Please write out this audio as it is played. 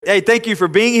Hey, thank you for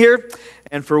being here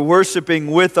and for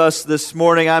worshiping with us this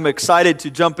morning. I'm excited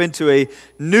to jump into a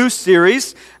new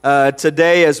series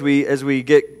today as we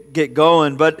get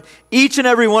going. But each and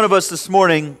every one of us this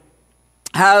morning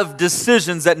have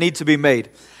decisions that need to be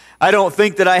made. I don't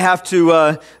think that I have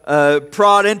to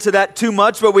prod into that too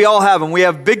much, but we all have them. We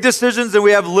have big decisions and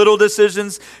we have little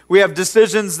decisions. We have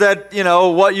decisions that,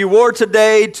 what you wore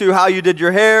today to how you did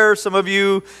your hair. Some of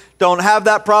you don't have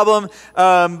that problem.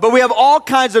 But we have all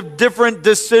kinds of different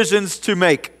decisions to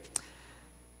make.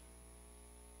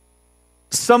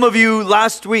 Some of you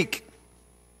last week,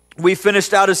 we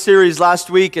finished out a series last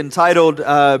week entitled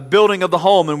 "Building of the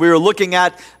Home," and we were looking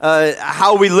at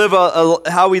how we live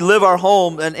our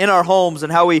home and in our homes,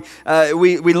 and how we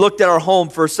looked at our home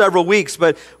for several weeks.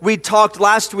 But we talked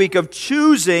last week of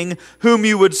choosing whom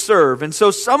you would serve, and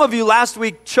so some of you last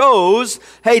week chose,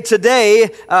 hey, today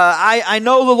I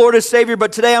know the Lord is Savior,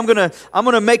 but today I'm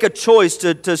gonna make a choice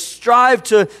to strive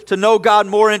to know God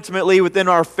more intimately within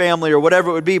our family or whatever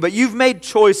it would be. But you've made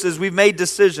choices, we've made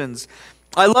decisions.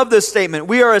 I love this statement.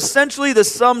 We are essentially the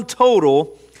sum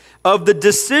total of the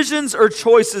decisions or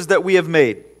choices that we have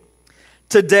made.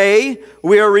 Today,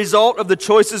 we are a result of the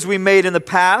choices we made in the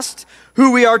past.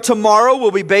 Who we are tomorrow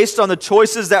will be based on the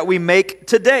choices that we make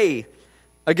today.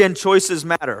 Again, choices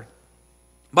matter.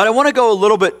 But I want to go a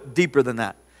little bit deeper than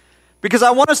that, because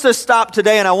I want us to stop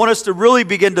today and I want us to really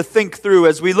begin to think through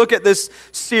as we look at this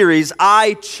series,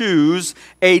 I Choose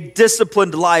a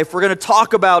Disciplined Life. We're going to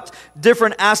talk about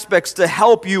different aspects to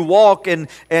help you walk and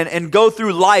go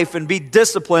through life and be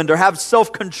disciplined or have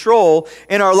self-control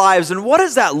in our lives. And what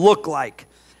does that look like?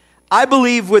 I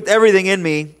believe with everything in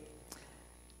me,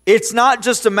 it's not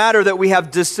just a matter that we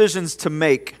have decisions to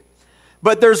make,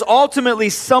 but there's ultimately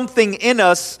something in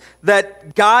us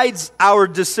that guides our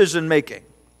decision making.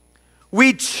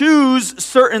 We choose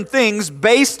certain things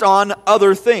based on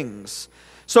other things.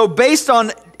 So based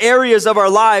on areas of our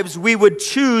lives, we would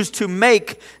choose to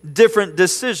make different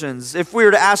decisions. If we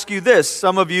were to ask you this,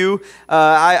 some of you,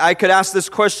 I could ask this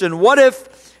question: what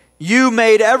if you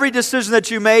made every decision that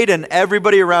you made and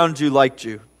everybody around you liked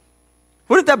you?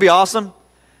 Wouldn't that be awesome?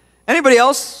 Anybody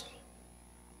else?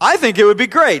 I think it would be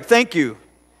great. Thank you.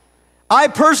 I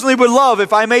personally would love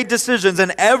if I made decisions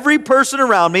and every person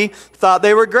around me thought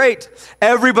they were great.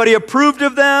 Everybody approved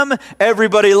of them,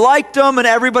 everybody liked them, and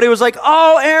everybody was like,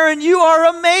 oh, Aaron, you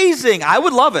are amazing. I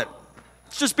would love it.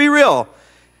 Let's just be real.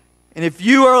 And if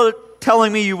you are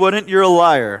telling me you wouldn't, you're a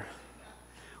liar.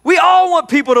 We all want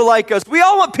people to like us. We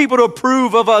all want people to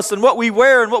approve of us and what we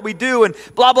wear and what we do and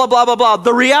blah, blah, blah, blah, blah.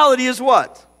 The reality is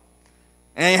what?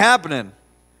 It ain't happening.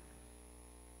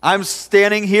 I'm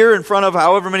standing here in front of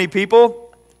however many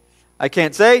people. I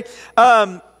can't say. It's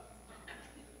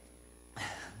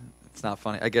not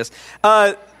funny, I guess.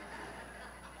 But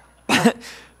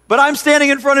I'm standing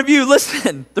in front of you.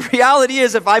 Listen, the reality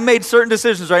is if I made certain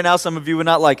decisions right now, some of you would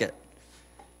not like it.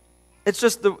 That's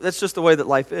just the way that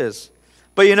life is.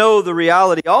 But the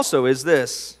reality also is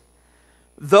this.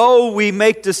 Though we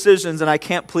make decisions and I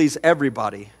can't please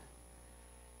everybody,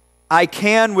 I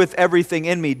can, with everything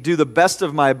in me, do the best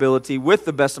of my ability, with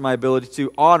the best of my ability,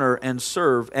 to honor and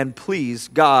serve and please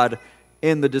God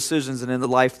in the decisions and in the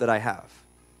life that I have.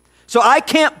 So I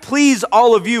can't please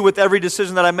all of you with every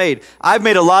decision that I made. I've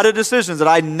made a lot of decisions that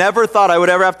I never thought I would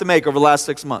ever have to make over the last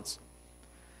 6 months.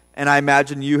 And I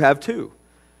imagine you have too.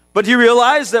 But do you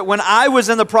realize that when I was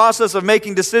in the process of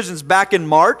making decisions back in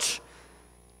March,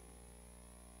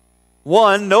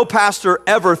 one, no pastor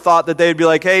ever thought that they'd be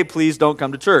like, hey, please don't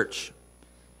come to church.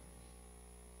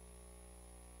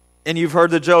 And you've heard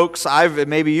the jokes.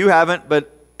 Maybe you haven't,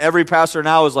 but every pastor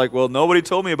now is like, well, nobody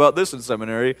told me about this in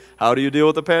seminary. How do you deal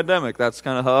with the pandemic? That's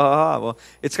kind of ha ha ha. Well,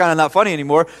 it's kind of not funny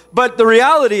anymore. But the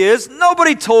reality is,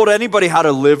 nobody told anybody how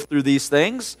to live through these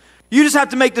things. You just have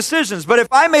to make decisions. But if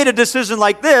I made a decision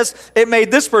like this, it made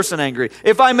this person angry.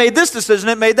 If I made this decision,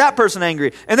 it made that person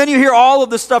angry. And then you hear all of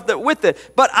the stuff that with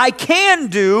it. But I can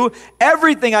do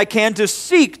everything I can to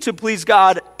seek to please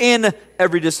God in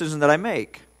every decision that I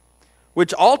make,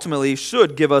 which ultimately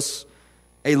should give us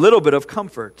a little bit of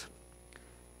comfort.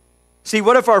 See,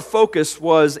 what if our focus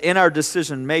was in our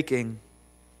decision making?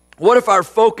 What if our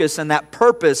focus and that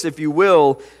purpose, if you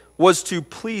will, was to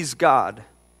please God?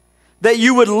 That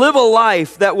you would live a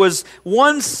life that was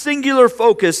one singular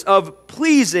focus of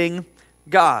pleasing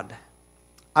God.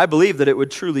 I believe that it would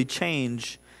truly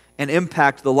change and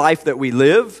impact the life that we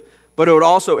live, but it would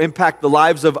also impact the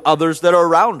lives of others that are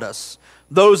around us,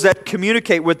 those that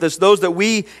communicate with us, those that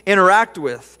we interact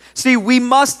with. See, we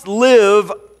must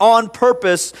live on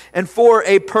purpose and for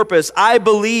a purpose. I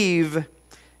believe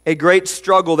a great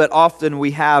struggle that often we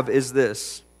have is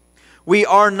this. we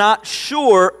are not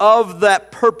sure of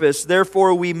that purpose,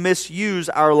 therefore we misuse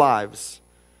our lives.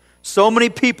 So many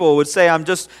people would say,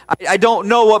 I don't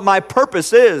know what my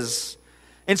purpose is.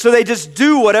 And so they just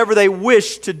do whatever they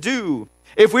wish to do.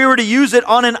 If we were to use it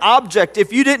on an object,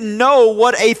 if you didn't know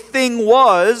what a thing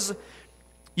was,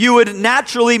 you would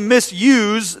naturally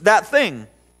misuse that thing.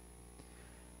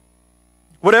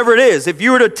 Whatever it is, if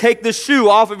you were to take the shoe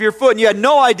off of your foot and you had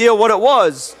no idea what it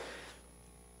was,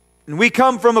 and we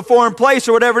come from a foreign place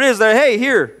or whatever it is, that, hey,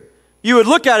 here, you would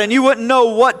look at it and you wouldn't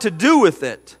know what to do with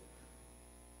it.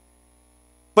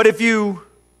 But if you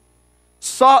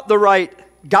sought the right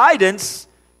guidance,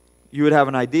 you would have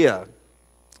an idea.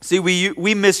 See,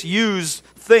 we misuse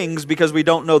things because we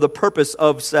don't know the purpose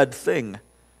of said thing.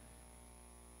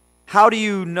 How do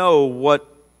you know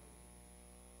what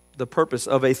the purpose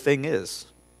of a thing is?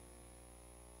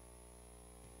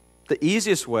 The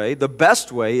easiest way, the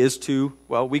best way is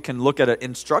we can look at an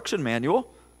instruction manual.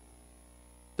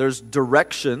 There's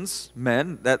directions,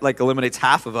 men, that eliminates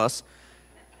half of us.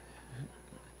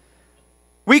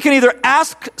 We can either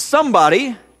ask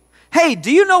somebody, hey,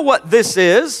 do you know what this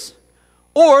is?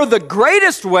 Or the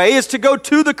greatest way is to go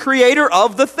to the creator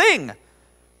of the thing.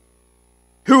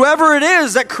 Whoever it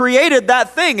is that created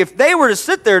that thing, if they were to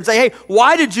sit there and say, hey,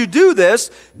 why did you do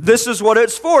this? This is what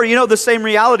it's for. You know, the same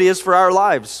reality is for our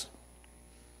lives.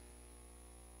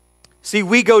 See,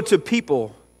 we go to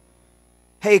people.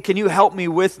 Hey, can you help me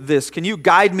with this? Can you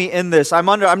guide me in this? I'm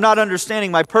not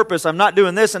understanding my purpose. I'm not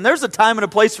doing this. And there's a time and a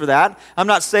place for that. I'm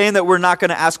not saying that we're not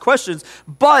going to ask questions.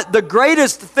 But the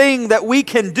greatest thing that we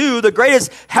can do, the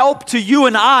greatest help to you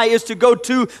and I, is to go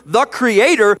to the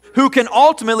Creator who can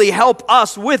ultimately help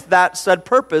us with that said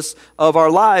purpose of our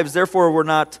lives. Therefore, we're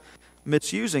not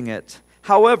misusing it.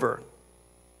 However,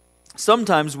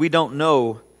 sometimes we don't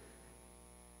know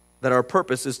that our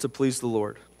purpose is to please the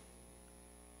Lord.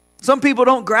 Some people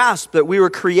don't grasp that we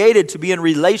were created to be in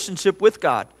relationship with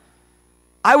God.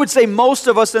 I would say most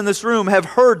of us in this room have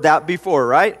heard that before,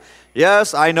 right?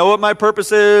 Yes, I know what my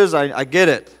purpose is. I get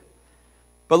it.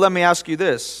 But let me ask you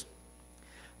this.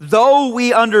 Though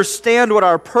we understand what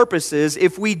our purpose is,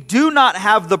 if we do not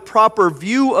have the proper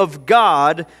view of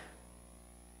God,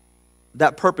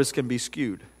 that purpose can be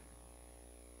skewed.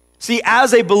 See,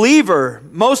 as a believer,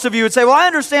 most of you would say, well, I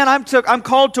understand I'm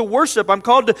called to worship. I'm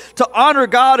called to honor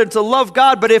God and to love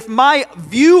God. But if my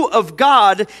view of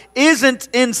God isn't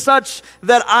in such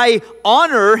that I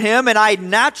honor Him and I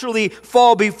naturally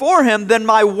fall before Him, then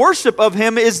my worship of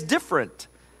Him is different.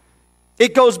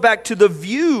 It goes back to the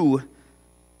view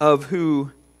of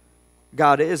who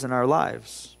God is in our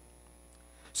lives.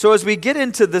 So as we get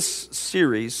into this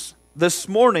series, this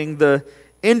morning, the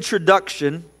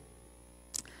introduction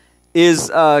is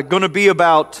going to be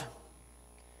about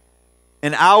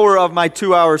an hour of my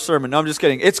 2-hour sermon. No, I'm just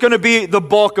kidding. It's going to be the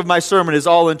bulk of my sermon is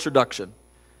all introduction.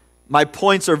 My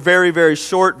points are very, very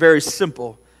short, very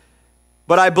simple.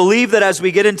 But I believe that as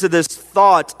we get into this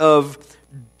thought of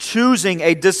choosing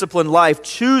a disciplined life,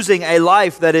 choosing a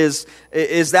life that is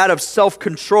that of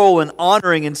self-control and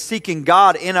honoring and seeking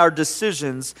God in our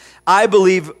decisions, I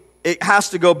believe it has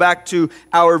to go back to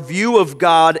our view of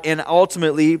God and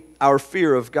ultimately our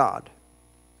fear of God.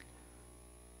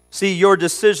 See, your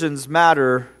decisions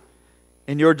matter,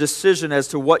 and your decision as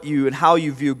to what you and how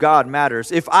you view God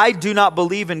matters. If I do not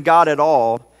believe in God at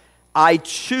all, I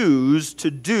choose to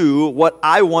do what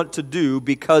I want to do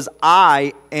because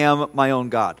I am my own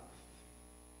God.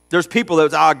 There's people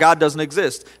that say, God doesn't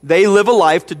exist. They live a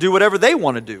life to do whatever they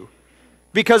want to do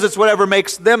because it's whatever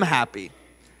makes them happy.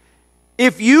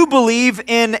 If you believe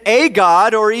in a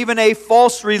God or even a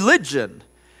false religion,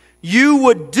 you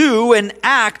would do and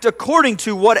act according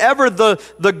to whatever the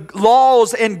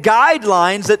laws and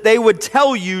guidelines that they would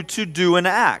tell you to do and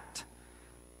act.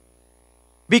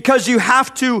 Because you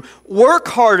have to work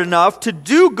hard enough, to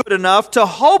do good enough, to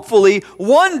hopefully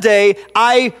one day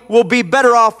I will be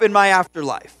better off in my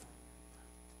afterlife.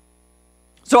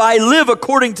 So I live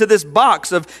according to this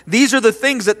box of these are the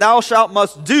things that thou shalt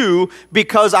must do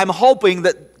because I'm hoping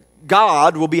that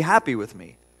God will be happy with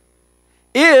me.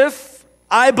 If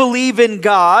I believe in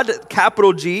God,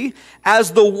 capital G,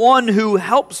 as the one who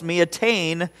helps me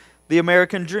attain the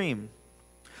American dream,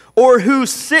 or who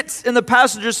sits in the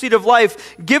passenger seat of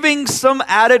life giving some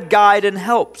added guide and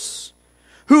helps,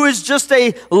 who is just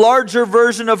a larger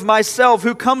version of myself,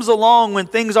 who comes along when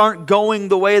things aren't going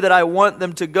the way that I want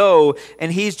them to go,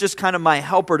 and he's just kind of my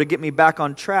helper to get me back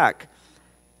on track.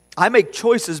 I make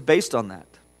choices based on that.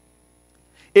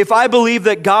 If I believe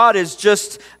that God is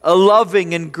just a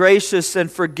loving and gracious and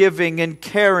forgiving and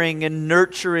caring and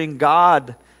nurturing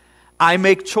God, I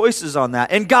make choices on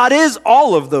that. And God is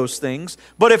all of those things.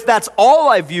 But if that's all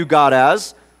I view God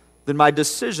as, then my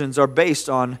decisions are based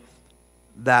on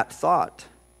that thought.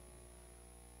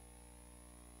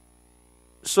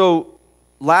 So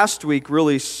last week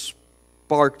really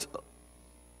sparked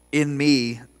in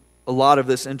me a lot of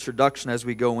this introduction as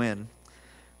we go in.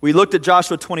 We looked at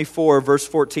Joshua 24, verse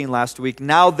 14 last week.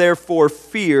 Now therefore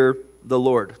fear the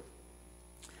Lord.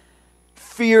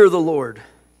 Fear the Lord.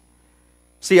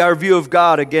 See, our view of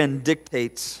God, again,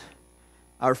 dictates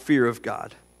our fear of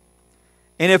God.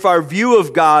 And if our view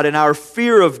of God and our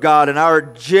fear of God and our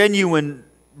genuine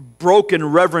broken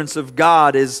reverence of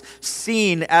God is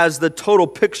seen as the total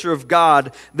picture of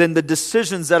God, then the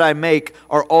decisions that I make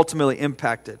are ultimately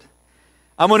impacted.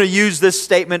 I'm going to use this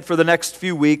statement for the next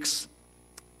few weeks,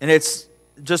 and it's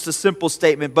just a simple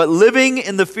statement, but living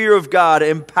in the fear of God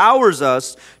empowers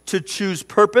us to choose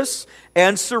purpose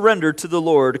and surrender to the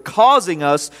Lord, causing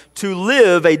us to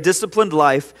live a disciplined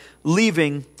life,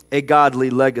 leaving a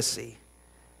godly legacy.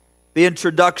 The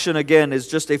introduction, again, is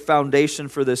just a foundation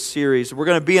for this series. We're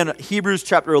going to be in Hebrews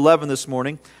chapter 11 this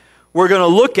morning. We're going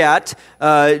to look at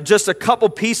just a couple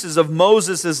pieces of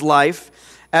Moses' life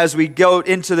as we go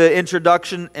into the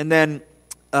introduction and then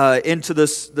into the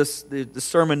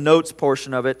sermon notes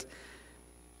portion of it.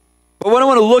 But what I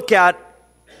want to look at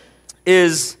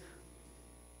is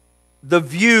the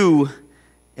view,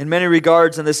 in many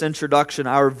regards in this introduction,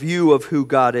 our view of who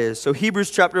God is. So Hebrews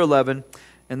chapter 11,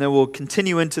 and then we'll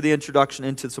continue into the introduction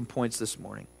into some points this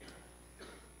morning.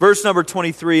 Verse number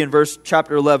 23 in verse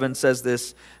chapter 11 says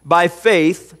this: By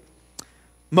faith,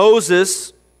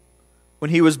 Moses, when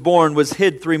he was born, was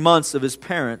hid 3 months of his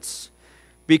parents,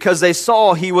 because they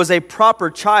saw he was a proper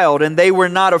child, and they were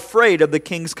not afraid of the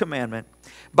king's commandment.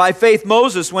 By faith,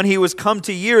 Moses, when he was come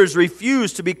to years,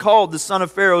 refused to be called the son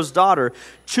of Pharaoh's daughter,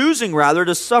 choosing rather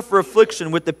to suffer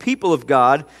affliction with the people of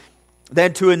God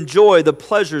than to enjoy the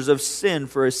pleasures of sin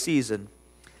for a season,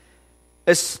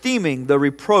 esteeming the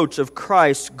reproach of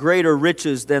Christ greater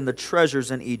riches than the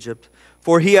treasures in Egypt,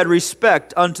 for he had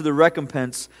respect unto the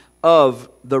recompense of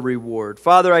the reward.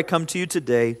 Father, I come to you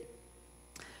today.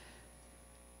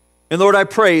 And Lord, I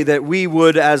pray that we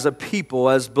would, as a people,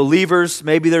 as believers,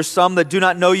 maybe there's some that do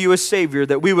not know you as Savior,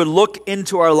 that we would look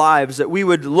into our lives, that we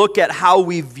would look at how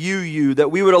we view you,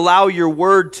 that we would allow your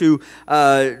word to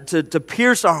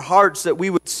pierce our hearts, that we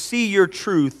would see your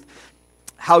truth,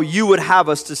 how you would have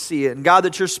us to see it. And God,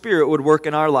 that your Spirit would work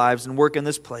in our lives and work in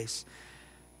this place.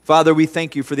 Father, we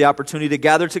thank you for the opportunity to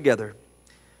gather together.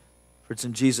 For it's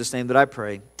in Jesus' name that I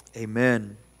pray.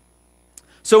 Amen.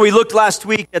 So we looked last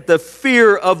week at the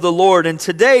fear of the Lord, and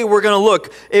today we're going to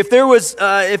look. If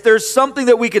there's something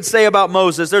that we could say about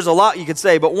Moses, there's a lot you could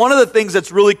say, but one of the things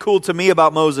that's really cool to me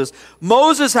about Moses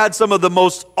had some of the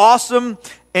most awesome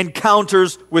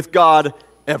encounters with God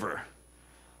ever.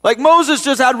 Like Moses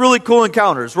just had really cool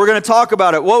encounters. We're going to talk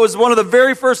about it. What was one of the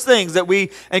very first things that we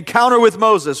encounter with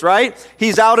Moses, right?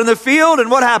 He's out in the field,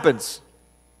 and what happens?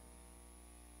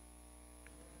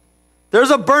 There's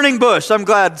a burning bush. I'm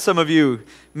glad some of you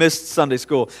missed Sunday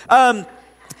school.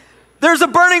 There's a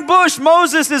burning bush.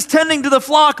 Moses is tending to the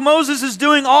flock. Moses is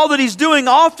doing all that he's doing.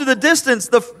 Off to the distance,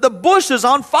 the bush is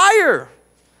on fire.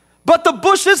 But the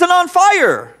bush isn't on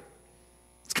fire.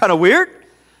 It's kind of weird.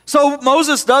 So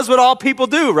Moses does what all people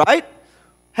do, right?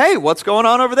 Hey, what's going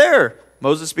on over there?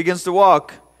 Moses begins to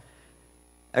walk.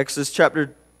 Exodus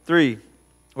chapter 3.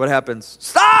 What happens?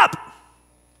 Stop!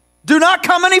 Do not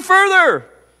come any further.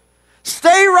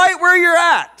 Stay right where you're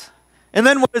at. And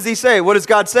then what does he say? What does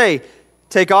God say?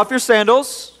 Take off your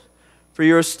sandals, for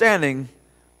you are standing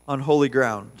on holy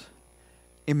ground.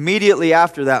 Immediately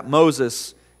after that,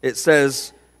 Moses, it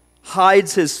says,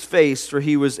 hides his face, for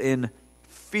he was in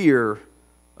fear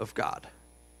of God.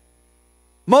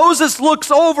 Moses looks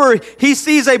over, he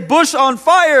sees a bush on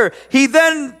fire. He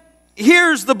then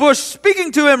hears the bush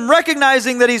speaking to him,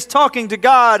 recognizing that he's talking to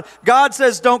God. God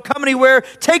says, don't come anywhere.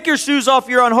 Take your shoes off.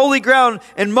 You're on holy ground.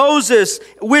 And Moses,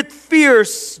 with fear,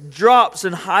 drops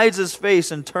and hides his face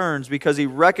and turns because he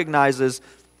recognizes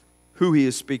who he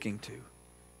is speaking to.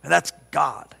 And that's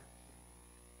God.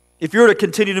 If you were to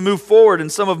continue to move forward in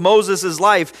some of Moses'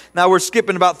 life, now we're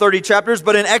skipping about 30 chapters,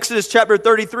 but in Exodus chapter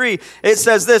 33, it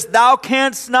says this: Thou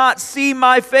canst not see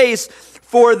my face,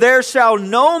 for there shall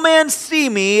no man see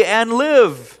me and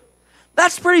live.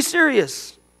 That's pretty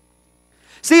serious.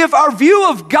 See, if our view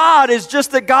of God is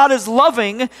just that God is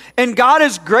loving and God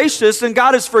is gracious and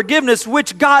God is forgiveness,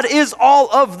 which God is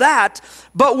all of that,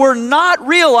 but we're not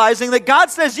realizing that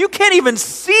God says, you can't even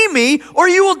see me or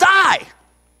you will die.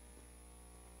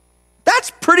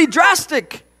 That's pretty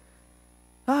drastic.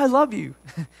 Oh, I love you,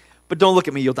 but don't look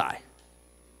at me, you'll die.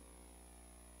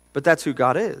 but that's who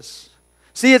God is.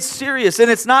 See, it's serious, and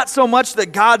it's not so much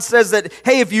that God says that,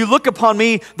 hey, if you look upon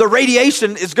me, the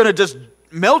radiation is going to just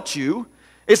melt you.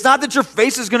 It's not that your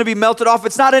face is going to be melted off.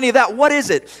 It's not any of that. What is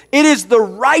it? It is the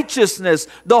righteousness,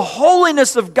 the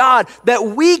holiness of God that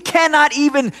we cannot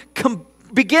even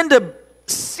begin to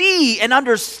see and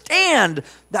understand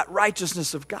that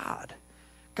righteousness of God.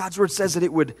 God's word says that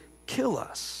it would kill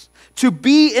us. To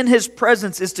be in his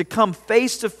presence is to come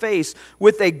face to face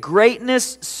with a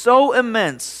greatness so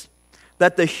immense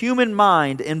that the human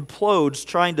mind implodes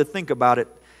trying to think about it,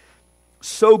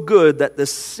 so good that the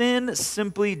sin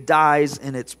simply dies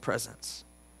in its presence.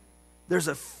 There's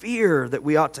a fear that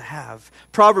we ought to have.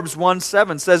 Proverbs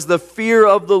 1:7 says, the fear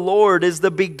of the Lord is the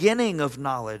beginning of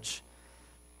knowledge.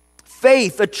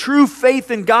 Faith, a true faith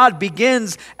in God,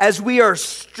 begins as we are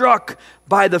struck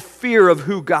by the fear of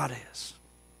who God is.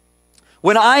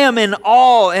 When I am in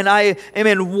awe and I am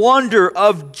in wonder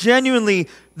of genuinely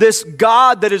this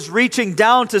God that is reaching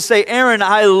down to say, Aaron,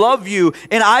 I love you,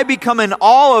 and I become in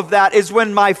awe of that, is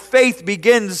when my faith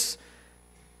begins,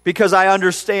 because I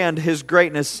understand his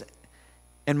greatness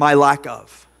and my lack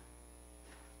of.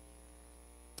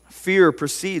 Fear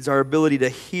precedes our ability to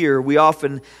hear. We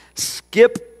often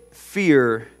skip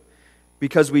fear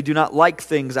because we do not like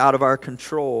things out of our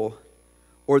control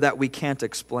or that we can't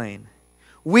explain.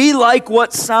 We like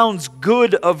what sounds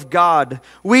good of God.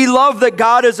 We love that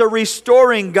God is a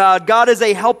restoring God. God is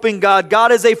a helping God.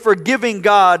 God is a forgiving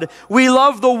God. We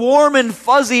love the warm and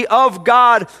fuzzy of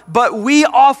God, but we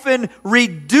often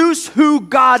reduce who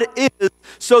God is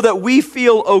so that we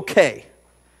feel okay.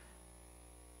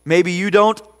 Maybe you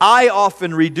don't. I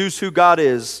often reduce who God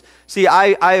is. See,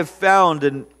 I have found,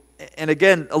 and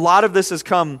again, a lot of this has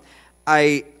come.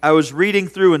 I was reading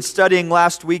through and studying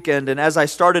last weekend, and as I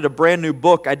started a brand new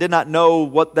book, I did not know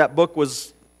what that book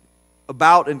was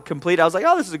about and complete. I was like,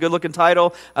 oh, this is a good-looking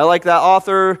title. I like that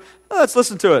author. Oh, let's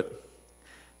listen to it.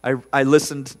 I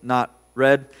listened, not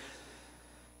read.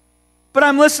 But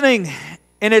I'm listening,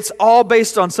 and it's all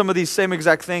based on some of these same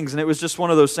exact things, and it was just one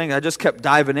of those things. I just kept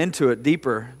diving into it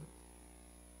deeper.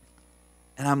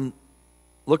 And I'm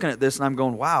looking at this, and I'm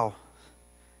going, wow.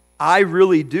 I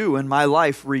really do in my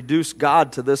life reduce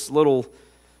God to this little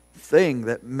thing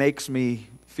that makes me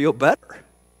feel better.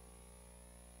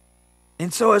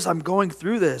 And so as I'm going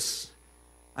through this,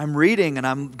 I'm reading and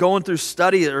I'm going through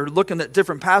study or looking at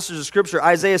different passages of Scripture.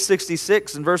 Isaiah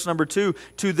 66 and verse number 2,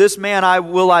 to this man I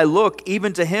look,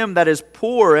 even to him that is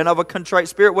poor and of a contrite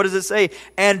spirit. What does it say?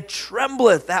 And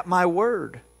trembleth at my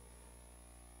word.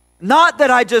 Not that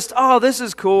I just, oh, this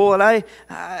is cool, and I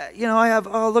have,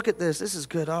 oh, look at this is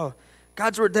good, oh,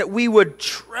 God's word, that we would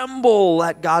tremble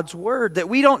at God's word, that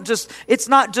we don't just, it's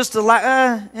not just you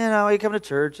come to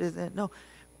church, no,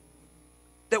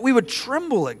 that we would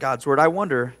tremble at God's word. I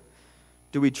wonder,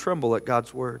 do we tremble at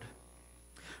God's word?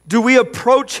 Do we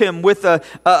approach him with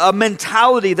a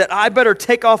mentality that I better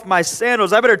take off my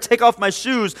sandals, I better take off my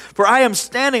shoes, for I am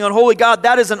standing on holy God,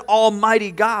 that is an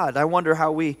almighty God. I wonder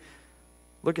how we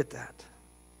look at that.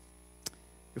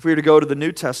 If we were to go to the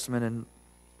New Testament in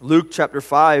Luke chapter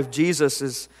 5, Jesus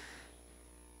is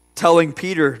telling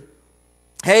Peter,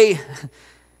 hey,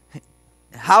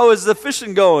 how is the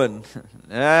fishing going?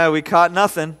 We caught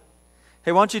nothing.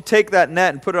 Hey, why don't you take that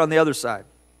net and put it on the other side?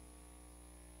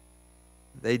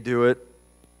 They do it.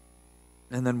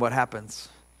 And then what happens?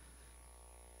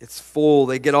 It's full.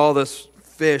 They get all this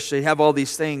fish. They have all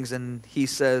these things. And he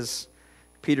says,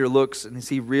 Peter looks and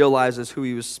he realizes who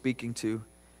he was speaking to.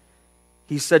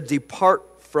 He said,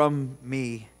 depart from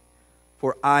me,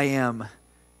 for I am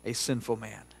a sinful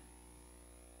man.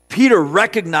 Peter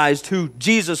recognized who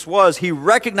Jesus was. He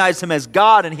recognized him as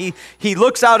God, and he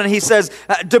looks out and he says,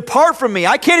 depart from me.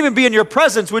 I can't even be in your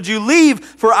presence. Would you leave?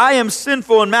 For I am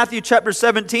sinful. In Matthew chapter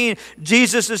 17,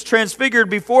 Jesus is transfigured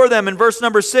before them. In verse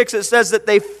number 6, it says that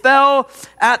they fell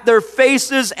at their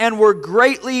faces and were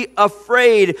greatly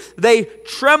afraid. They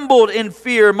trembled in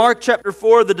fear. Mark chapter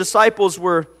 4, the disciples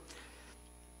were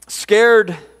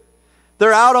scared.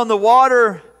 They're out on the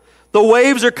water. The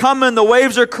waves are coming. The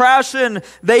waves are crashing.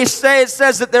 It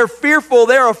says that they're fearful.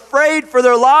 They're afraid for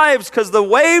their lives because the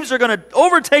waves are going to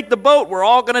overtake the boat. We're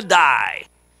all going to die.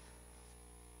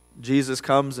 Jesus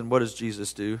comes, and what does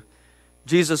Jesus do?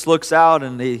 Jesus looks out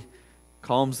and he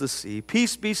calms the sea.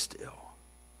 Peace, be still.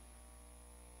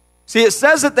 See, it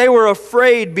says that they were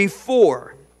afraid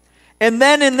before. And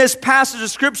then in this passage of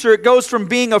Scripture, it goes from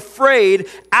being afraid.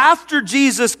 After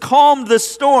Jesus calmed the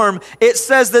storm, it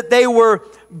says that they were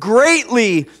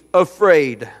greatly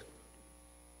afraid.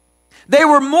 They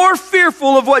were more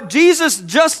fearful of what Jesus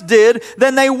just did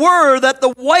than they were that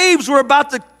the waves were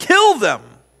about to kill them.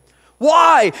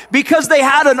 Why? Because they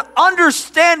had an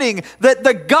understanding that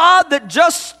the God that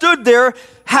just stood there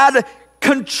had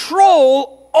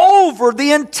control over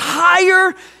the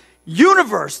entire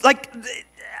universe. Like,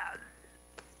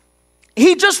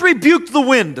 he just rebuked the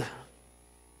wind.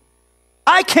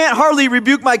 I can't hardly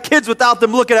rebuke my kids without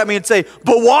them looking at me and say,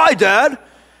 but why, Dad?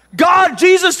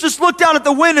 Jesus just looked out at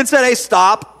the wind and said, hey,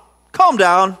 stop, calm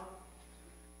down.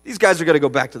 These guys are going to go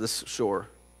back to the shore.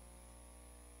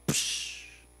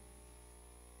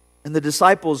 And the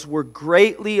disciples were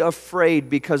greatly afraid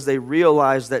because they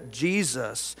realized that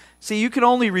Jesus, see, you can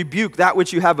only rebuke that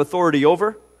which you have authority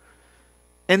over.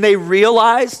 And they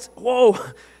realized, whoa,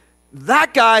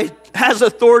 that guy has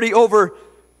authority over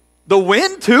the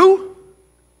wind too?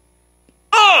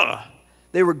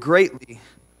 They were greatly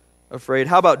afraid.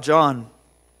 How about John?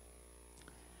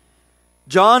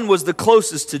 John was the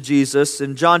closest to Jesus.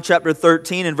 In John chapter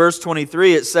 13 and verse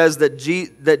 23, it says that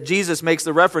Jesus makes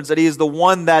the reference that he is the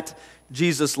one that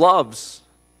Jesus loves.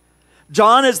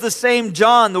 John is the same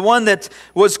John, the one that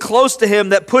was close to him,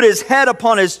 that put his head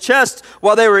upon his chest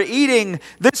while they were eating.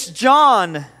 This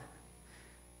John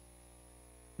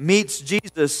meets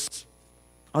Jesus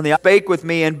on the spake with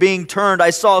me, and being turned, I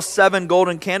saw 7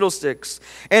 golden candlesticks.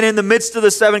 And in the midst of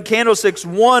the 7 candlesticks,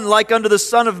 one like unto the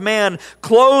Son of Man,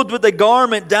 clothed with a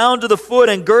garment down to the foot,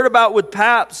 and girt about with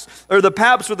paps, or the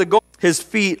paps with the gold. His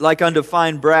feet like unto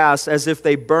fine brass, as if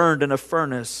they burned in a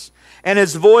furnace. And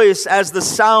his voice as the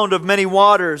sound of many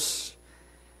waters.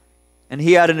 And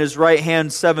he had in his right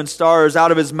hand 7 stars.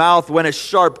 Out of his mouth went a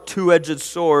sharp 2-edged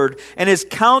sword. And his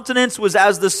countenance was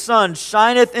as the sun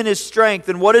shineth in his strength.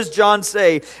 And what does John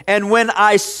say? And when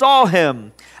I saw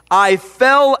him, I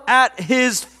fell at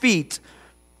his feet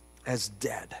as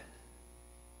dead.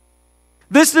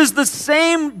 This is the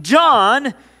same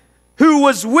John who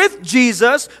was with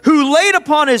Jesus, who laid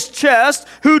upon his chest,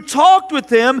 who talked with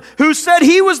him, who said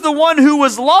he was the one who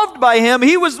was loved by him.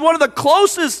 He was one of the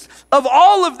closest of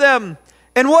all of them.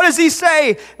 And what does he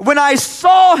say? When I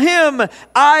saw him,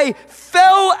 I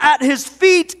fell at his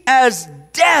feet as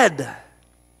dead.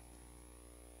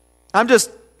 I'm just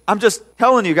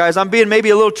telling you guys, I'm being maybe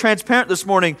a little transparent this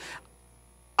morning.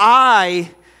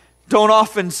 I don't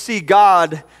often see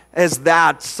God as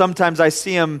that. Sometimes I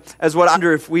see him as what I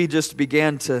wonder if we just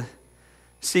began to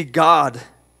see God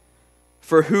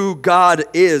for who God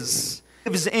is.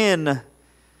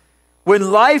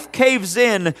 When life caves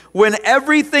in, when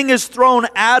everything is thrown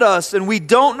at us and we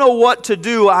don't know what to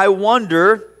do, I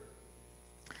wonder,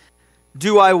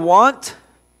 do I want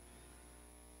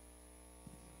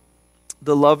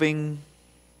the loving,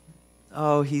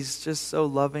 oh, he's just so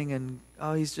loving and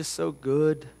oh, he's just so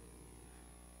good?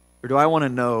 Or do I want to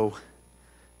know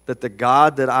that the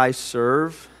God that I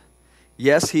serve,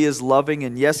 yes, he is loving,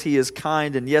 and yes, he is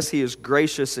kind, and yes, he is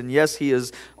gracious, and yes, he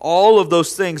is all of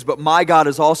those things, but my God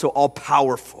is also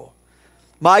all-powerful.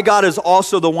 My God is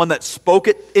also the one that spoke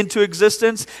it into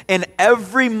existence, and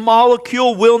every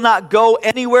molecule will not go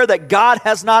anywhere that God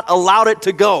has not allowed it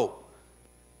to go.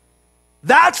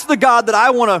 That's the God that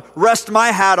I want to rest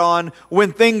my hat on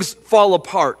when things fall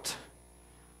apart.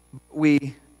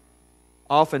 We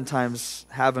oftentimes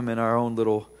have him in our own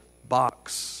little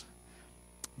box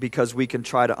because we can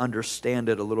try to understand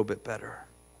it a little bit better.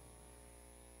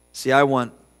 See, I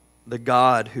want the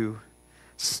God who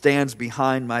stands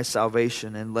behind my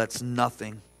salvation and lets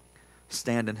nothing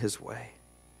stand in his way.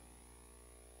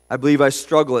 I believe I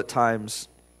struggle at times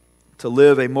to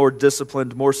live a more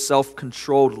disciplined, more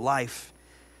self-controlled life.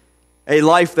 A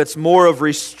life that's more of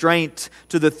restraint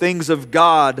to the things of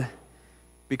God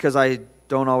because I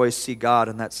don't always see God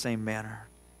in that same manner.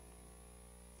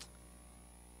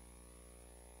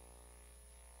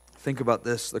 Think about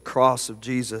this, the cross of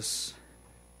Jesus.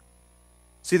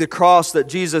 See, the cross that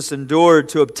Jesus endured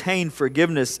to obtain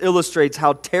forgiveness illustrates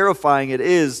how terrifying it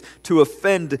is to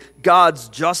offend God's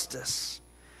justice.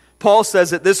 Paul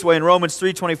says it this way in Romans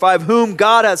 3:25, whom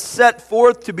God has set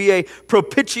forth to be a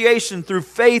propitiation through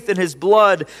faith in his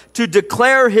blood, to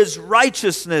declare his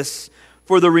righteousness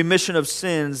for the remission of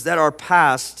sins that are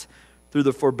past through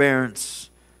the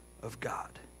forbearance of God.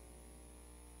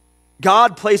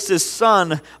 God placed his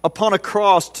Son upon a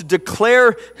cross to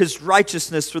declare his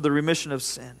righteousness for the remission of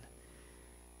sin.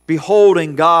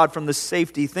 Beholding God from the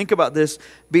safety, think about this,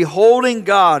 beholding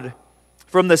God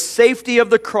from the safety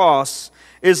of the cross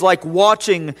is like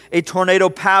watching a tornado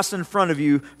pass in front of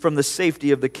you from the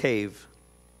safety of the cave.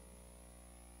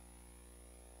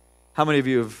 How many of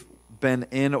you have been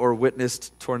in or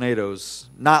witnessed tornadoes?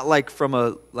 Not like from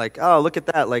a, like, oh, look at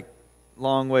that, like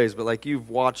long ways, but like you've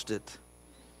watched it.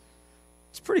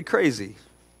 It's pretty crazy.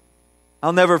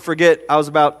 I'll never forget, I was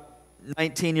about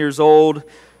 19 years old.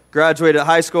 graduated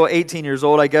high school, 18 years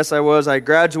old, I guess I was. I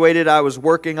graduated, I was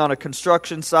working on a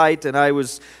construction site, and I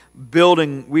was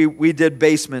building, we did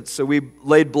basements, so we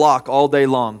laid block all day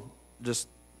long. Just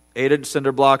 8-inch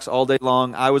cinder blocks all day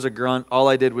long. I was a grunt. All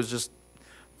I did was just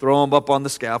throw them up on the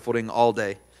scaffolding all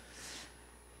day.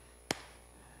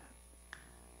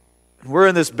 We're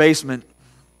in this basement,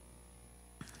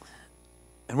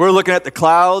 and we're looking at the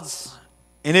clouds,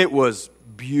 and it was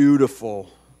beautiful,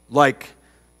 like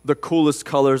the coolest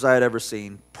colors I had ever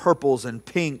seen. Purples and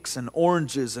pinks and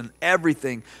oranges and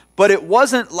everything. But it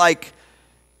wasn't like,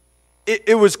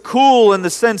 it was cool in the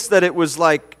sense that it was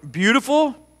like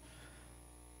beautiful,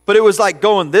 but it was like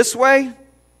going this way.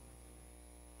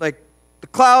 Like the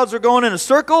clouds are going in a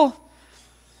circle.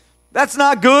 That's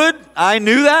not good. I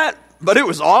knew that, but it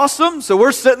was awesome. So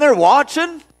we're sitting there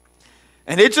watching,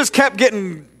 and it just kept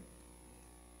getting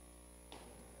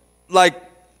like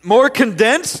more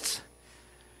condensed.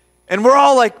 And we're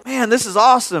all like, man, this is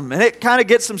awesome. And it kind of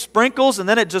gets some sprinkles, and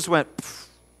then it just went, pff.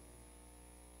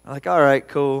 I'm like, all right,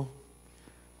 cool.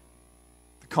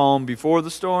 The calm before the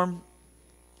storm.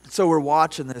 So we're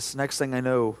watching this. Next thing I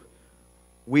know,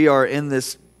 we are in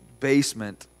this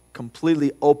basement,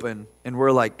 completely open, and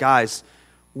we're like, guys,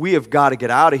 we have got to get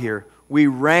out of here. We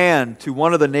ran to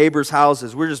one of the neighbors'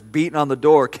 houses. We're just beating on the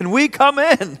door. Can we come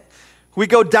in? We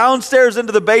go downstairs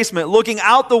into the basement, looking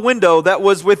out the window that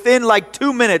was within like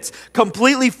 2 minutes,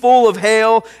 completely full of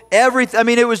hail, everything. I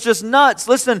mean, it was just nuts.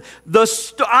 Listen,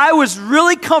 I was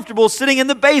really comfortable sitting in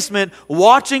the basement,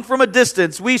 watching from a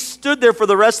distance. We stood there for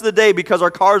the rest of the day because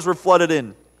our cars were flooded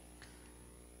in.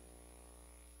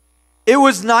 It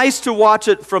was nice to watch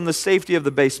it from the safety of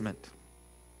the basement.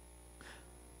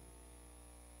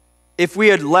 If we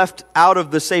had left out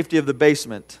of the safety of the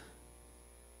basement,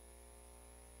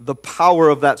 the power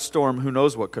of that storm, who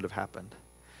knows what could have happened.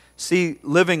 See,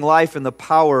 living life in the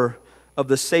power of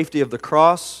the safety of the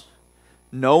cross,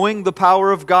 knowing the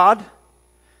power of God,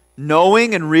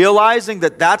 knowing and realizing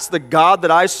that that's the God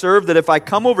that I serve, that if I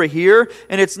come over here,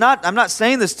 and it's not, I'm not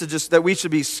saying this to just that we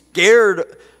should be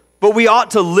scared, but we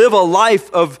ought to live a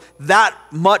life of that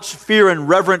much fear and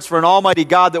reverence for an almighty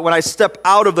God, that when I step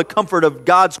out of the comfort of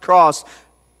God's cross,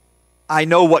 I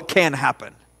know what can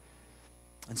happen.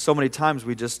 And so many times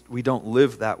we don't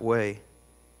live that way.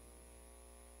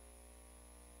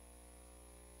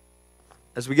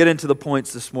 As we get into the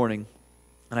points this morning,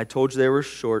 and I told you they were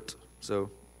short,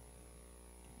 so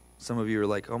some of you are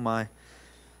like, oh my.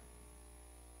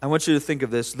 I want you to think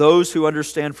of this. Those who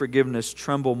understand forgiveness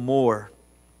tremble more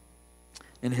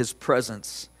in His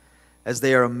presence as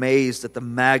they are amazed at the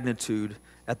magnitude,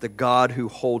 at the God who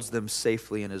holds them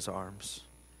safely in His arms.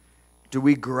 Do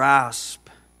we grasp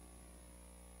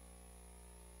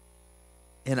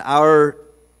in our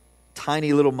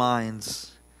tiny little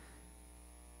minds,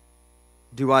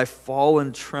 do I fall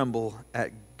and tremble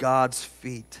at God's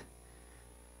feet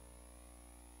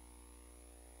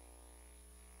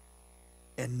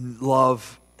and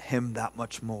love Him that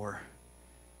much more?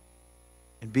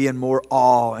 And be in more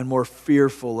awe and more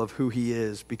fearful of who He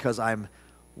is because I'm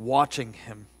watching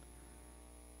Him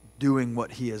doing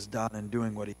what He has done and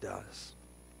doing what He does.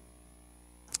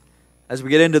 As we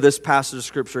get into this passage of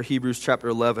Scripture, Hebrews chapter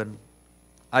 11,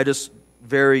 I just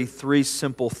vary 3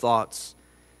 simple thoughts.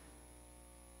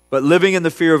 But living in the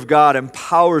fear of God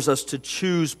empowers us to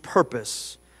choose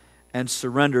purpose and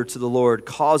surrender to the Lord,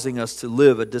 causing us to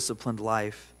live a disciplined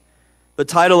life. The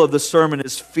title of the sermon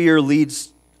is Fear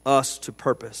Leads Us to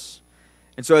Purpose.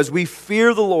 And so as we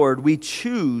fear the Lord, we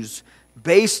choose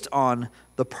based on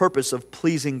the purpose of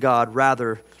pleasing God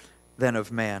rather than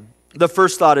of man. The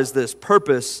first thought is this: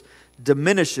 purpose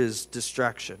diminishes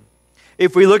distraction.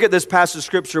 If we look at this passage of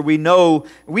Scripture, we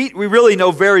really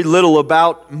know very little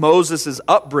about Moses'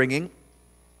 upbringing.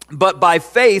 But by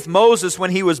faith, Moses,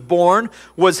 when he was born,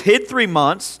 was hid 3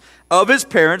 months of his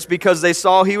parents because they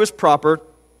saw he was proper,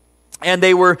 and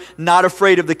they were not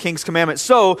afraid of the king's commandment.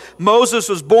 So Moses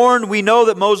was born. We know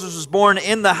that Moses was born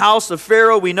in the house of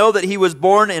Pharaoh. We know that he was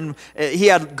born and he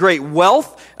had great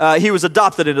wealth. He was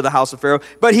adopted into the house of Pharaoh.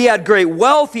 But he had great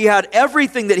wealth. He had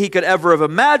everything that he could ever have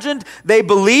imagined. They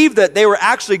believed that they were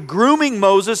actually grooming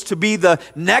Moses to be the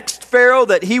next Pharaoh,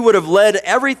 that he would have led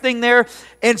everything there.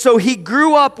 And so he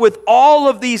grew up with all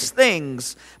of these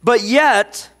things. But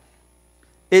yet,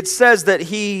 it says that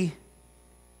he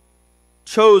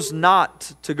chose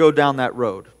not to go down that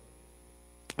road.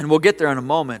 And we'll get there in a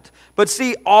moment. But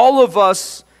see, all of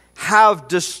us have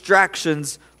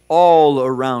distractions all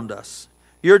around us.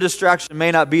 Your distraction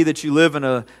may not be that you live in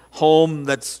a home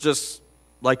that's just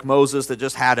like Moses, that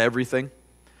just had everything.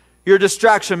 Your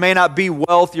distraction may not be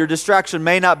wealth. Your distraction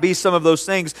may not be some of those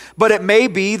things. But it may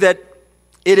be that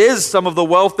It is some of the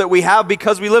wealth that we have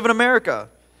because we live in America.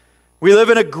 We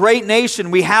live in a great nation.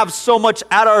 We have so much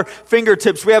at our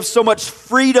fingertips. We have so much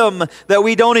freedom that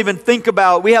we don't even think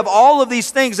about. We have all of these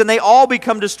things, and they all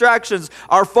become distractions.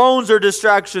 Our phones are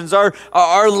distractions.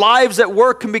 Our lives at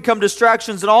work can become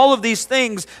distractions, and all of these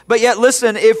things. But yet,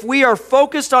 listen, if we are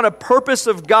focused on a purpose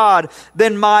of God,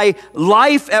 then my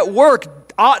life at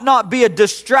work ought not be a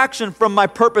distraction from my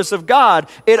purpose of God.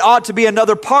 It ought to be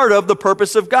another part of the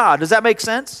purpose of God. Does that make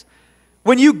sense?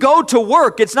 When you go to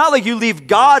work, it's not like you leave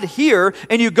God here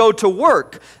and you go to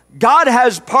work. God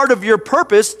has part of your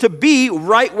purpose to be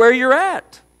right where you're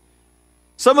at.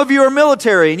 Some of you are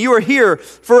military and you are here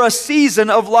for a season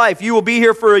of life. You will be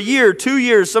here for a year, 2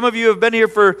 years. Some of you have been here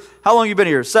for, how long have you been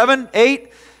here? 7,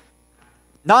 8,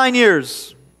 9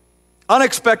 years.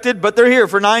 Unexpected, but they're here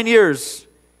for 9 years.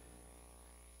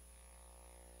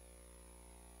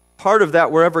 Part of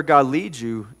that, wherever God leads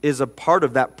you, is a part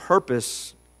of that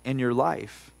purpose in your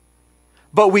life.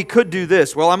 But we could do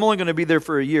this. Well, I'm only going to be there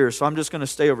for a year, so I'm just going to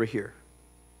stay over here.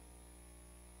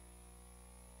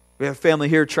 We have family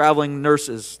here, traveling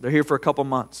nurses. They're here for a couple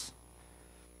months.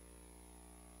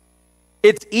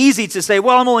 It's easy to say,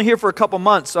 well, I'm only here for a couple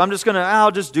months, so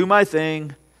I'll just do my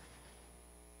thing.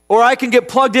 Or I can get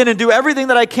plugged in and do everything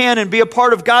that I can and be a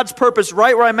part of God's purpose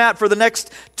right where I'm at for the next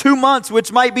 2 months,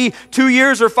 which might be 2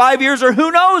 years or 5 years or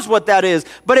who knows what that is.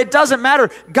 But it doesn't matter.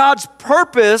 God's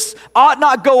purpose ought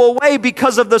not go away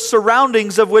because of the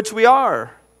surroundings of which we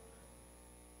are.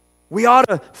 We ought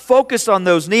to focus on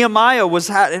those. Nehemiah was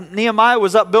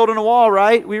up building a wall,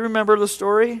 right? We remember the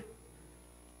story.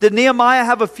 Did Nehemiah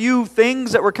have a few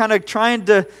things that were kind of trying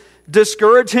to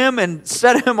discourage him and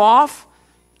set him off?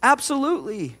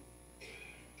 Absolutely.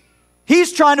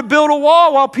 He's trying to build a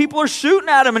wall while people are shooting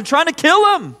at him and trying to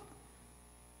kill him.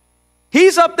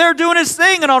 He's up there doing his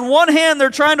thing, and on one hand they're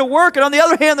trying to work, and on the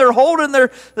other hand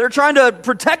they're trying to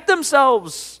protect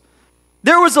themselves.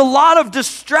 There was a lot of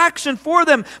distraction for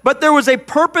them, but there was a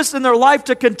purpose in their life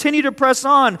to continue to press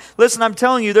on. Listen, I'm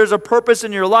telling you, there's a purpose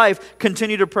in your life.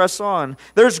 Continue to press on.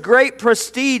 There's great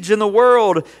prestige in the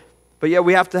world, but yet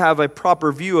we have to have a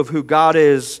proper view of who God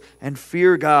is and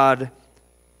fear God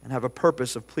and have a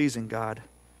purpose of pleasing God.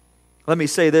 Let me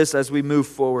say this as we move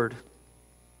forward.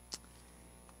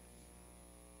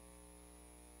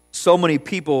 So many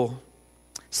people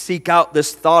seek out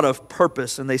this thought of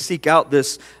purpose, and they seek out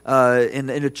this in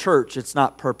a church. It's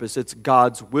not purpose, it's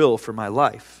God's will for my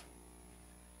life.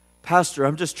 Pastor,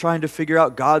 I'm just trying to figure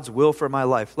out God's will for my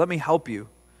life. Let me help you.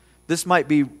 This might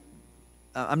be,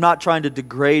 I'm not trying to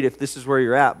degrade if this is where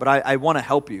you're at, but I want to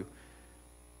help you.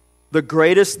 The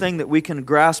greatest thing that we can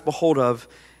grasp a hold of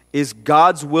is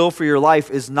God's will for your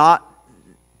life is not,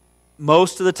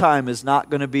 most of the time, is not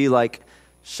going to be like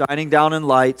shining down in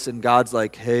lights and God's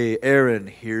like, hey, Aaron,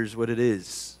 here's what it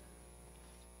is.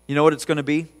 You know what it's going to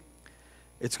be?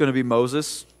 It's going to be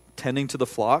Moses tending to the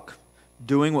flock,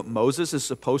 doing what Moses is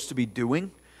supposed to be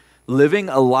doing, living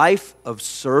a life of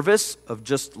service, of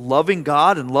just loving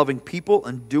God and loving people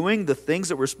and doing the things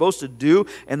that we're supposed to do.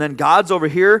 And then God's over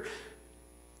here,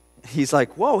 he's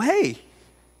like, whoa, hey,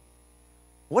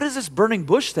 what is this burning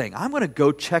bush thing? I'm going to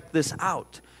go check this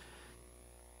out.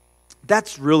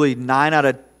 That's really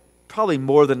probably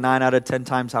more than 9 out of 10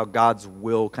 times how God's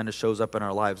will kind of shows up in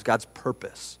our lives, God's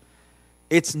purpose.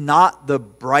 It's not the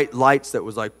bright lights that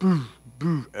was like, boo,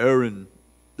 boo, Aaron,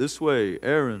 this way,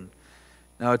 Aaron.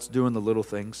 Now it's doing the little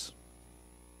things.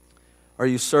 Are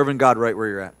you serving God right where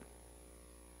you're at?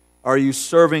 Are you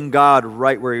serving God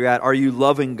right where you're at? Are you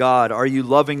loving God? Are you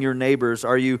loving your neighbors?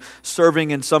 Are you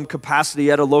serving in some capacity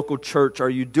at a local church?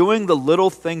 Are you doing the little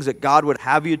things that God would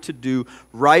have you to do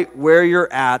right where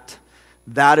you're at?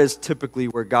 That is typically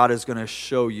where God is going to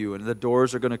show you, and the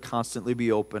doors are going to constantly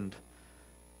be opened.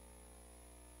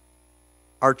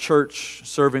 Our church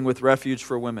serving with Refuge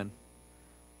for Women,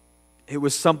 it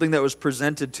was something that was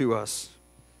presented to us.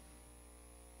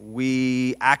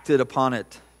 We acted upon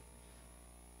it.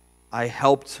 I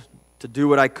helped to do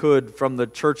what I could from the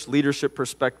church leadership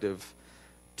perspective.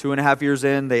 2.5 years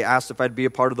in, they asked if I'd be a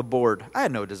part of the board. I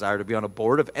had no desire to be on a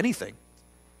board of anything.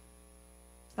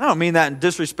 I don't mean that in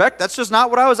disrespect. That's just not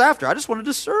what I was after. I just wanted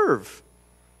to serve.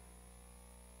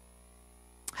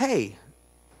 Hey,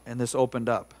 and this opened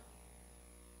up.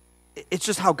 It's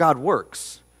just how God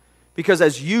works. Because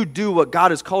as you do what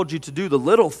God has called you to do, the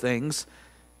little things,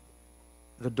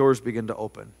 the doors begin to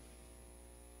open.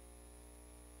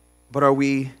 But are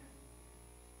we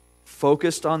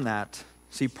focused on that?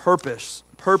 See, purpose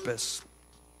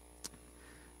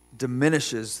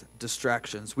diminishes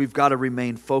distractions. We've got to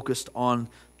remain focused on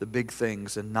the big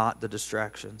things and not the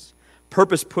distractions.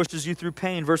 Purpose pushes you through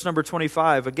pain. Verse number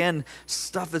 25, again,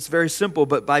 stuff that's very simple,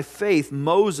 but by faith,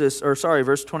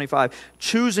 verse 25,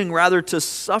 choosing rather to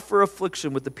suffer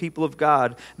affliction with the people of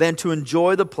God than to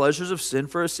enjoy the pleasures of sin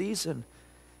for a season.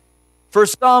 For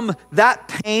some, that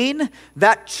pain,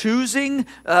 that choosing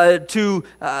rather to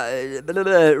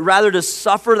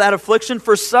suffer that affliction,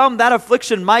 for some, that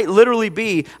affliction might literally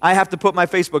be, I have to put my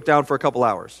Facebook down for a couple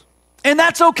hours. And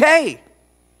that's okay.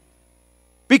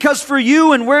 Because for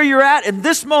you and where you're at in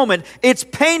this moment, it's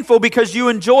painful because you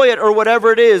enjoy it or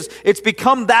whatever it is. It's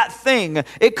become that thing.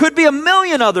 It could be a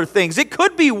million other things. It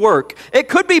could be work. It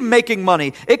could be making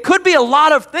money. It could be a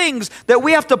lot of things that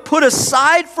we have to put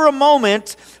aside for a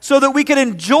moment so that we can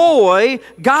enjoy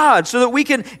God, so that we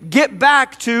can get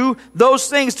back to those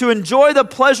things, to enjoy the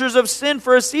pleasures of sin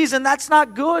for a season. That's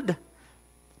not good.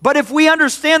 But if we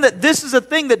understand that this is a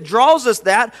thing that draws us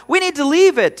that, we need to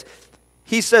leave it.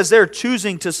 He says they're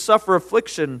choosing to suffer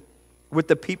affliction with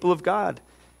the people of God.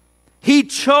 He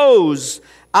chose,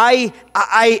 I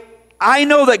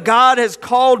know that God has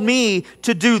called me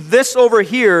to do this over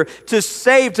here, to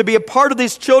save, to be a part of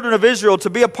these children of Israel, to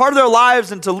be a part of their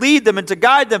lives and to lead them and to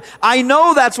guide them. I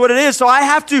know that's what it is, so I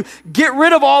have to get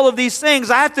rid of all of these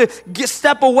things. I have to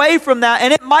step away from that,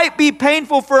 and it might be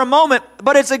painful for a moment,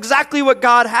 but it's exactly what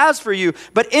God has for you.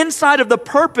 But inside of the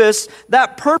purpose,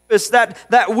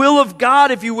 that will of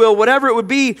God, if you will, whatever it would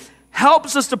be,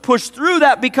 helps us to push through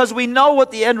that because we know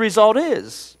what the end result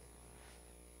is.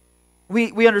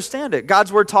 We understand it.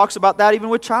 God's word talks about that even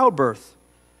with childbirth.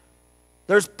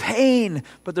 There's pain,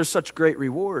 but there's such great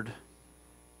reward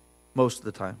most of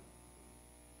the time.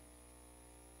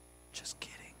 Just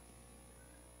kidding.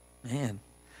 Man,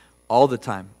 all the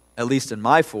time, at least in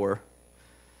my 4.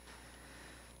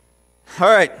 All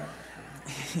right.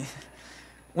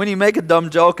 When you make a dumb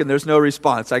joke and there's no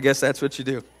response, I guess that's what you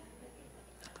do.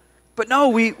 But no,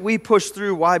 we push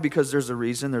through. Why? Because there's a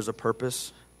reason, there's a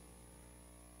purpose.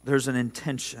 There's an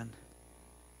intention.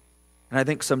 And I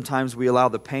think sometimes we allow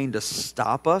the pain to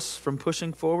stop us from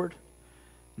pushing forward.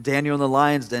 Daniel in the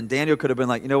lion's den, Daniel could have been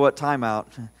like, you know what, time out.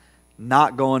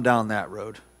 Not going down that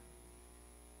road.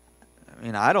 I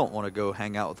mean, I don't want to go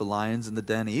hang out with the lions in the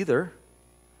den either.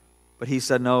 But he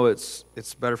said, no, it's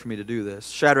better for me to do this.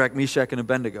 Shadrach, Meshach, and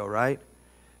Abednego, right?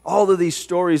 All of these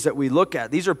stories that we look at,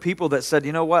 these are people that said,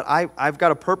 you know what, I've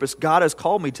got a purpose. God has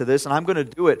called me to this, and I'm going to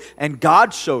do it. And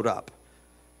God showed up.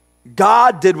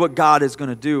 God did what God is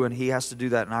going to do, and He has to do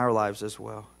that in our lives as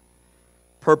well.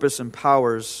 Purpose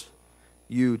empowers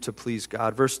you to please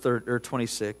God. Verse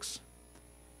 26.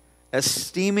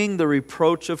 Esteeming the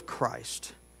reproach of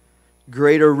Christ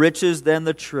greater riches than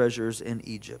the treasures in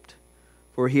Egypt,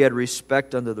 for he had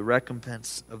respect unto the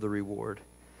recompense of the reward.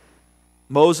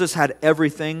 Moses had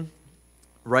everything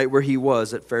right where he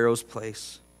was at Pharaoh's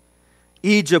place.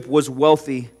 Egypt was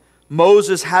wealthy.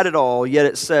 Moses had it all, yet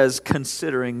it says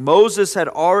considering. Moses had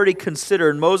already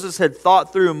considered. Moses had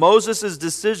thought through. Moses'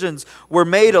 decisions were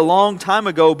made a long time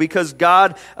ago because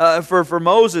God, for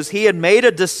Moses, he had made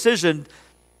a decision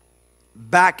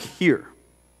back here.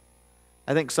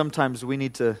 I think sometimes we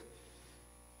need to,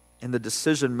 in the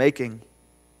decision making,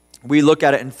 we look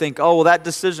at it and think, oh, well, that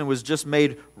decision was just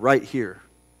made right here.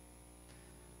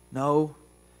 No.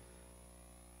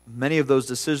 Many of those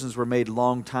decisions were made a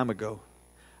long time ago.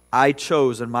 I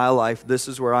chose in my life, this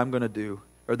is where I'm going to do,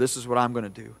 or this is what I'm going to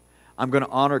do. I'm going to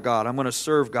honor God. I'm going to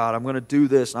serve God. I'm going to do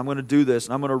this, and I'm going to do this,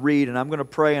 and I'm going to read, and I'm going to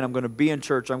pray, and I'm going to be in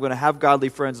church. I'm going to have godly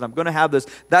friends, and I'm going to have this.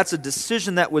 That's a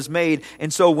decision that was made.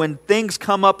 And so when things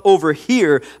come up over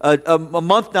here, a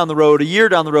month down the road, a year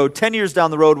down the road, 10 years down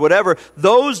the road, whatever,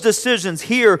 those decisions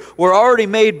here were already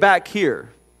made back here.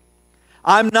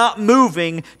 I'm not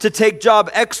moving to take job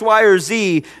X, Y, or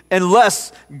Z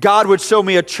unless God would show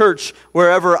me a church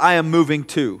wherever I am moving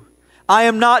to. I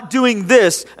am not doing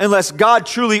this unless God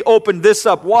truly opened this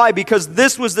up. Why? Because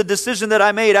this was the decision that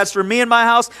I made. As for me and my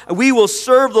house, we will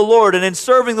serve the Lord. And in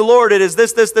serving the Lord, it is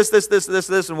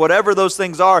this, and whatever those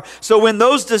things are. So when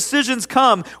those decisions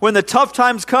come, when the tough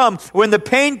times come, when the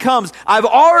pain comes, I've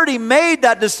already made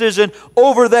that decision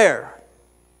over there.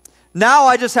 Now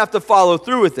I just have to follow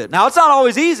through with it. Now, it's not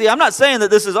always easy. I'm not saying that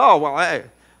this is, oh, well, hey,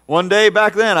 one day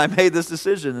back then I made this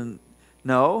decision. And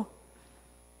no.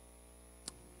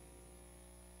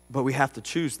 But we have to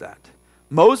choose that.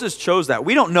 Moses chose that.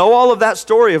 We don't know all of that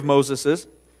story of Moses's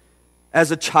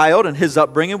as a child and his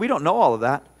upbringing. We don't know all of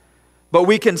that. But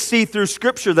we can see through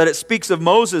Scripture that it speaks of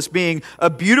Moses being a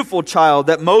beautiful child,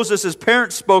 that Moses'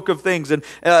 parents spoke of things. And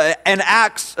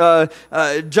Acts,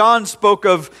 John spoke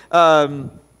of...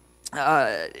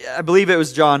 I believe it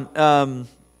was John,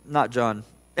 not John.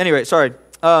 Anyway, sorry.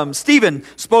 Stephen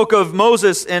spoke of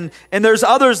Moses, and there's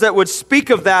others that would speak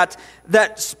of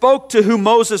that spoke to who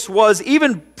Moses was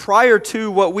even prior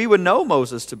to what we would know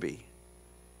Moses to be,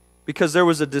 because there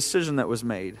was a decision that was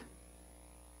made.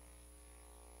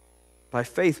 By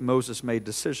faith, Moses made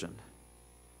decision.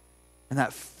 And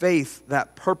that faith,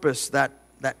 that purpose, that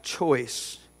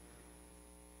choice,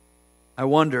 I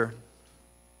wonder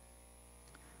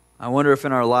if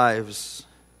in our lives,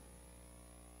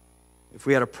 if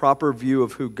we had a proper view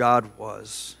of who God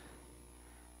was,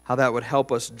 how that would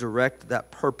help us direct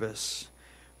that purpose,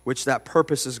 which that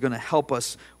purpose is going to help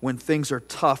us when things are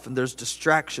tough and there's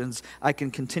distractions. I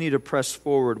can continue to press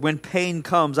forward. When pain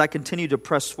comes, I continue to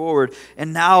press forward.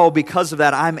 And now, because of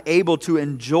that, I'm able to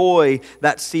enjoy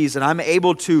that season. I'm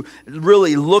able to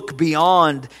really look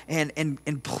beyond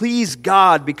and please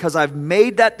God because I've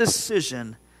made that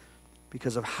decision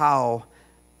because of how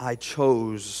I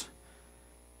chose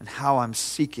and how I'm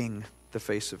seeking the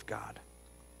face of God.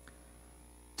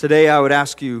 Today, I would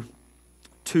ask you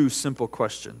 2 simple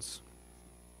questions.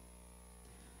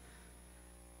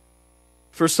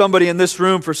 For somebody in this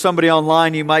room, for somebody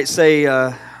online, you might say,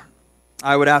 I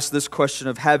would ask this question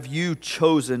of, have you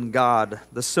chosen God?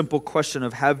 The simple question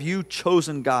of, have you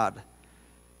chosen God?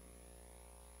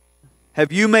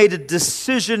 Have you made a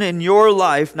decision in your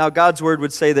life? Now, God's word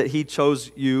would say that He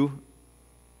chose you.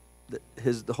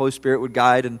 The Holy Spirit would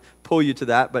guide and pull you to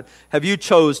that. But have you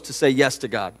chose to say yes to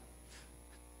God?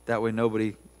 That way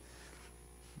nobody...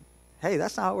 Hey,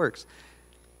 that's not how it works.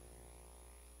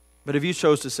 But if you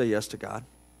chose to say yes to God,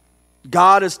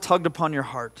 God has tugged upon your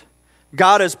heart.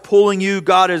 God is pulling you.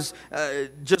 God has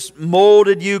just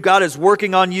molded you. God is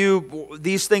working on you.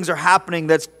 These things are happening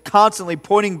that's constantly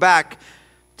pointing back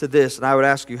to this. And I would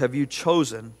ask you, have you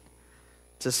chosen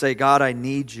to say, God, I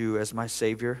need you as my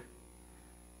Savior?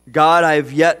 God, I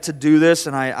have yet to do this,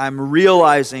 and I'm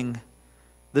realizing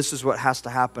this is what has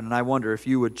to happen. And I wonder if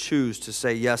you would choose to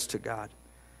say yes to God.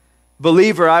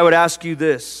 Believer, I would ask you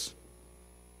this.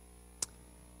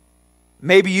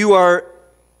 Maybe you are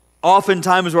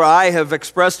oftentimes where I have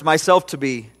expressed myself to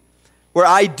be, where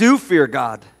I do fear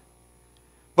God,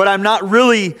 but I'm not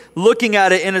really looking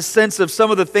at it in a sense of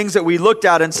some of the things that we looked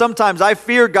at. And sometimes I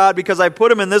fear God because I put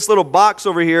Him in this little box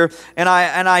over here, and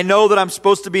I know that I'm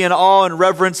supposed to be in awe and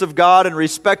reverence of God and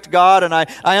respect God, and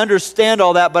I understand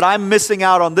all that, but I'm missing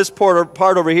out on this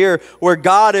part over here where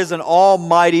God is an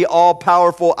almighty,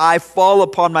 all-powerful, I fall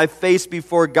upon my face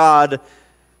before God.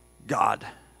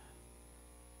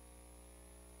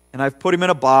 And I've put Him in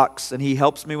a box, and He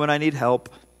helps me when I need help.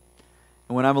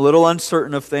 And when I'm a little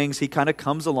uncertain of things, He kind of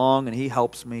comes along and He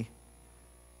helps me.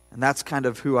 And that's kind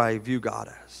of who I view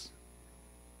God as.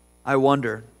 I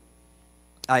wonder,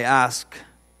 I ask,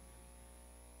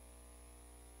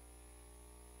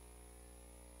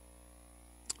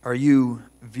 are you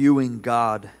viewing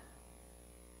God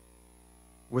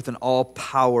with an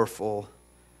all-powerful,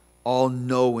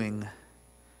 all-knowing,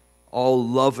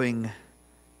 all-loving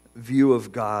view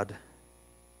of God?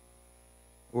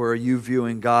 Or are you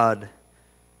viewing God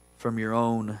from your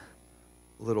own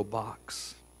little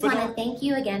box? I want to thank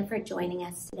you again for joining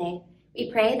us today.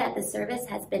 We pray that the service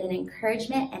has been an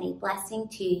encouragement and a blessing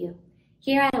to you.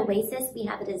 Here at Oasis, we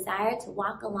have a desire to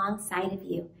walk alongside of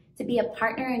you, to be a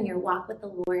partner in your walk with the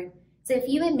Lord. So if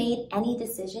you have made any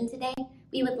decision today,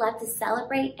 we would love to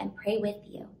celebrate and pray with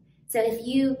you. So if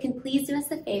you can please do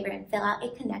us a favor and fill out a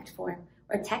connect form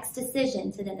or text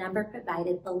decision to the number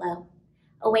provided below.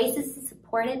 Oasis is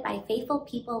supported by faithful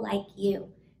people like you.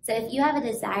 So if you have a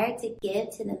desire to give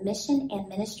to the mission and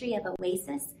ministry of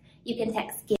Oasis, you can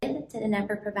text GIVE to the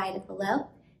number provided below,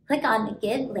 click on the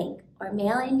Give link, or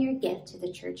mail in your gift to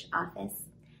the church office.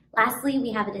 Lastly,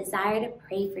 we have a desire to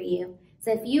pray for you.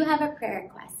 So if you have a prayer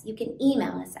request, you can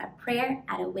email us at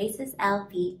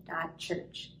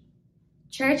prayer@oasislv.church.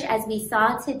 Church, as we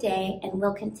saw today and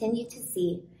will continue to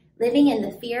see, living in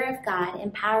the fear of God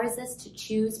empowers us to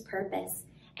choose purpose,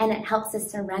 and it helps us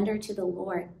surrender to the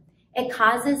Lord. It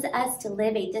causes us to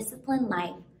live a disciplined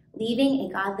life, leaving a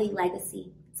godly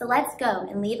legacy. So let's go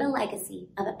and leave a legacy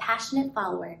of a passionate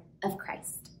follower of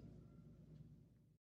Christ.